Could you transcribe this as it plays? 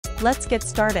Let's get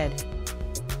started.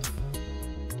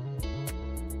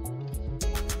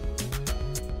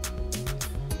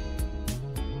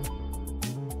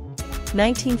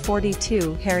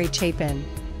 (1942) Harry Chapin.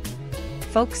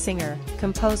 Folk singer,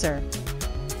 composer.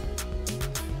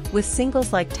 With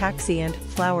singles like Taxi and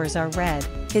Flowers Are Red,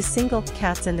 his single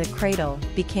Catsinthecradle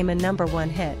became a #1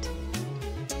 hit.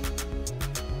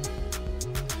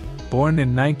 Born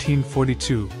in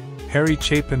 1942, Harry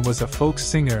Chapin was a folk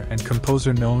singer and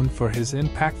composer known for his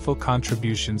impactful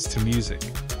contributions to music.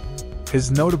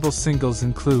 His notable singles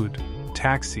include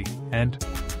Taxi and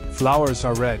Flowers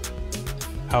Are Red.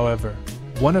 However,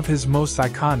 one of his most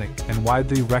iconic and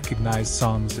widely recognized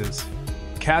songs is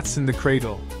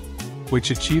Catsinthecradle,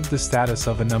 which achieved the status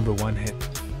of a #1 hit.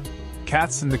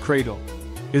 Catsinthecradle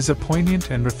is a poignant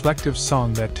and reflective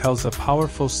song that tells a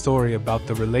powerful story about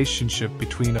the relationship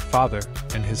between a father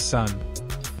and his son.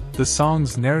 The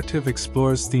song's narrative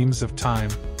explores themes of time,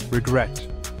 regret,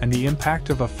 and the impact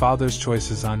of a father's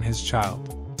choices on his child.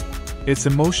 Its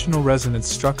emotional resonance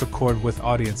struck a chord with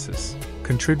audiences,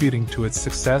 contributing to its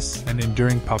success and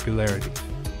enduring popularity.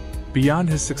 Beyond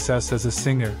his success as a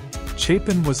singer,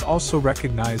 Chapin was also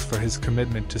recognized for his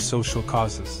commitment to social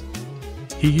causes.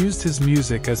 He used his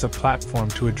music as a platform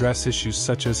to address issues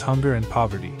such as hunger and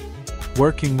poverty,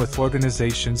 working with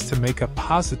organizations to make a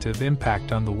positive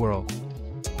impact on the world.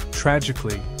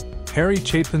 Tragically, Harry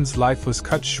Chapin's life was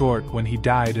cut short when he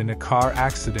died in a car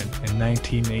accident in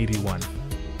 1981.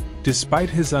 Despite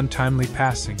his untimely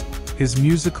passing, his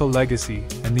musical legacy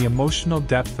and the emotional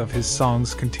depth of his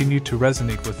songs continue to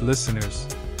resonate with listeners,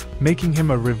 making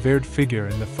him a revered figure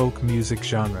in the folk music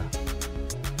genre.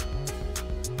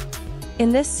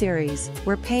 In this series,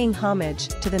 we're paying homage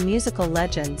to the musical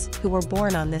legends who were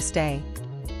born on this day.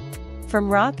 From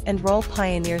rock and roll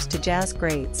pioneers to jazz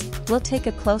greats, we'll take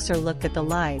a closer look at the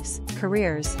lives,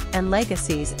 careers, and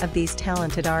legacies of these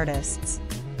talented artists.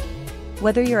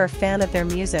 Whether you're a fan of their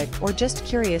music or just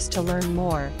curious to learn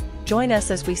more, join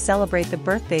us as we celebrate the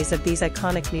birthdays of these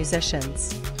iconic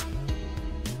musicians.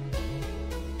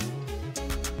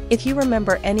 If you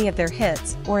remember any of their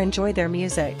hits or enjoy their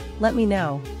music, let me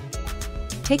know.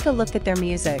 Take a look at their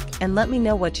music and let me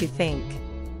know what you think.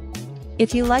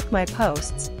 If you like my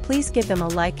posts, please give them a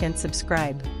like and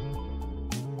subscribe.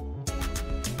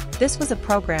 This was a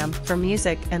program for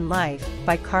Music and Life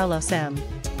by Karlos M.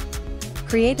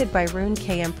 Created by Rune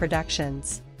KM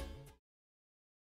Productions.